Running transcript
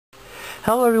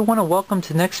Hello everyone and welcome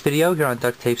to the next video here on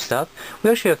Duct Tape Stuff.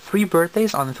 We actually have 3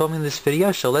 birthdays on filming this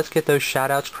video, so let's get those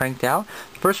shoutouts cranked out.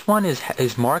 The first one is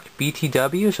Mark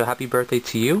BTW, so happy birthday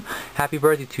to you. Happy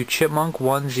birthday to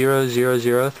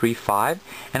Chipmunk100035,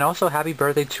 and also happy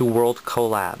birthday to World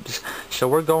Collabs. So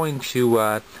we're going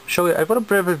to show you a little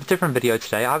bit of a different video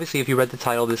today. Obviously, if you read the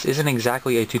title, this isn't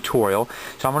exactly a tutorial,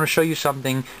 so I'm going to show you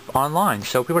something online.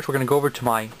 So pretty much we're going to go over to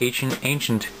my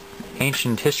ancient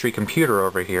history computer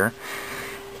over here.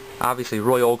 Obviously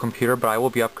really old computer, but I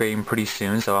will be upgrading pretty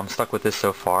soon, so I'm stuck with this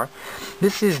so far.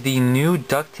 This is the new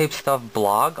Duct Tape Stuff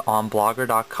blog on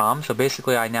blogger.com. So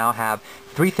basically I now have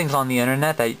 3 things on the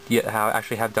internet that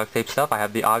actually have Duct Tape Stuff. I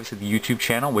have obviously the YouTube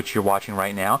channel, which you're watching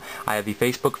right now. I have the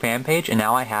Facebook fan page, and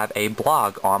now I have a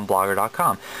blog on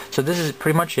blogger.com. So this is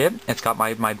pretty much it. It's got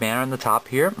my banner on the top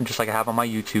here, just like I have on my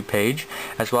YouTube page,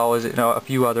 as well as a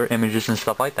few other images and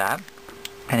stuff like that.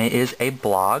 And it is a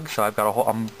blog, so I've got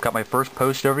got my first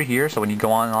post over here, so when you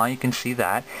go online you can see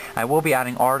that. I will be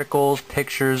adding articles,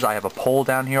 pictures. I have a poll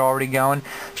down here already going,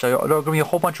 so there are going to be a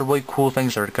whole bunch of really cool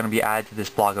things that are going to be added to this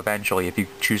blog eventually if you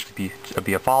choose to be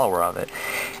a follower of it.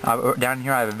 Down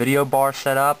here I have a video bar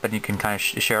set up, and you can kind of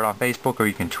share it on Facebook or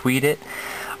you can tweet it.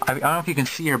 I don't know if you can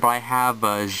see here, but I have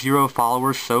 0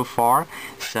 followers so far.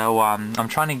 So I'm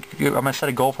going to set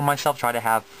a goal for myself, try to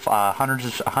have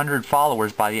 100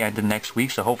 followers by the end of next week.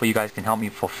 So hopefully you guys can help me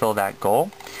fulfill that goal.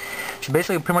 So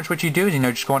basically pretty much what you do is,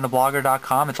 just go into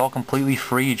blogger.com. It's all completely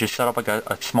free. You just set up like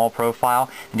a small profile,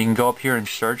 and you can go up here and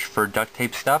search for Duct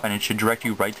Tape Stuff, and it should direct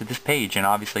you right to this page. And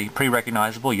obviously pretty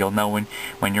recognizable. You'll know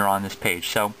when you're on this page.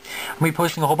 So I'm going to be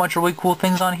posting a whole bunch of really cool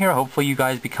things on here. Hopefully you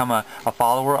guys become a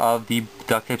follower of the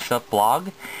Duct Tape Stuff blog,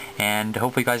 and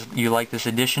hopefully you like this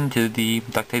addition to the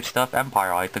Duct Tape Stuff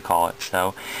empire, I like to call it.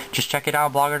 So just check it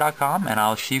out on blogger.com, and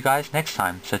I'll see you guys next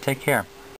time. So take care.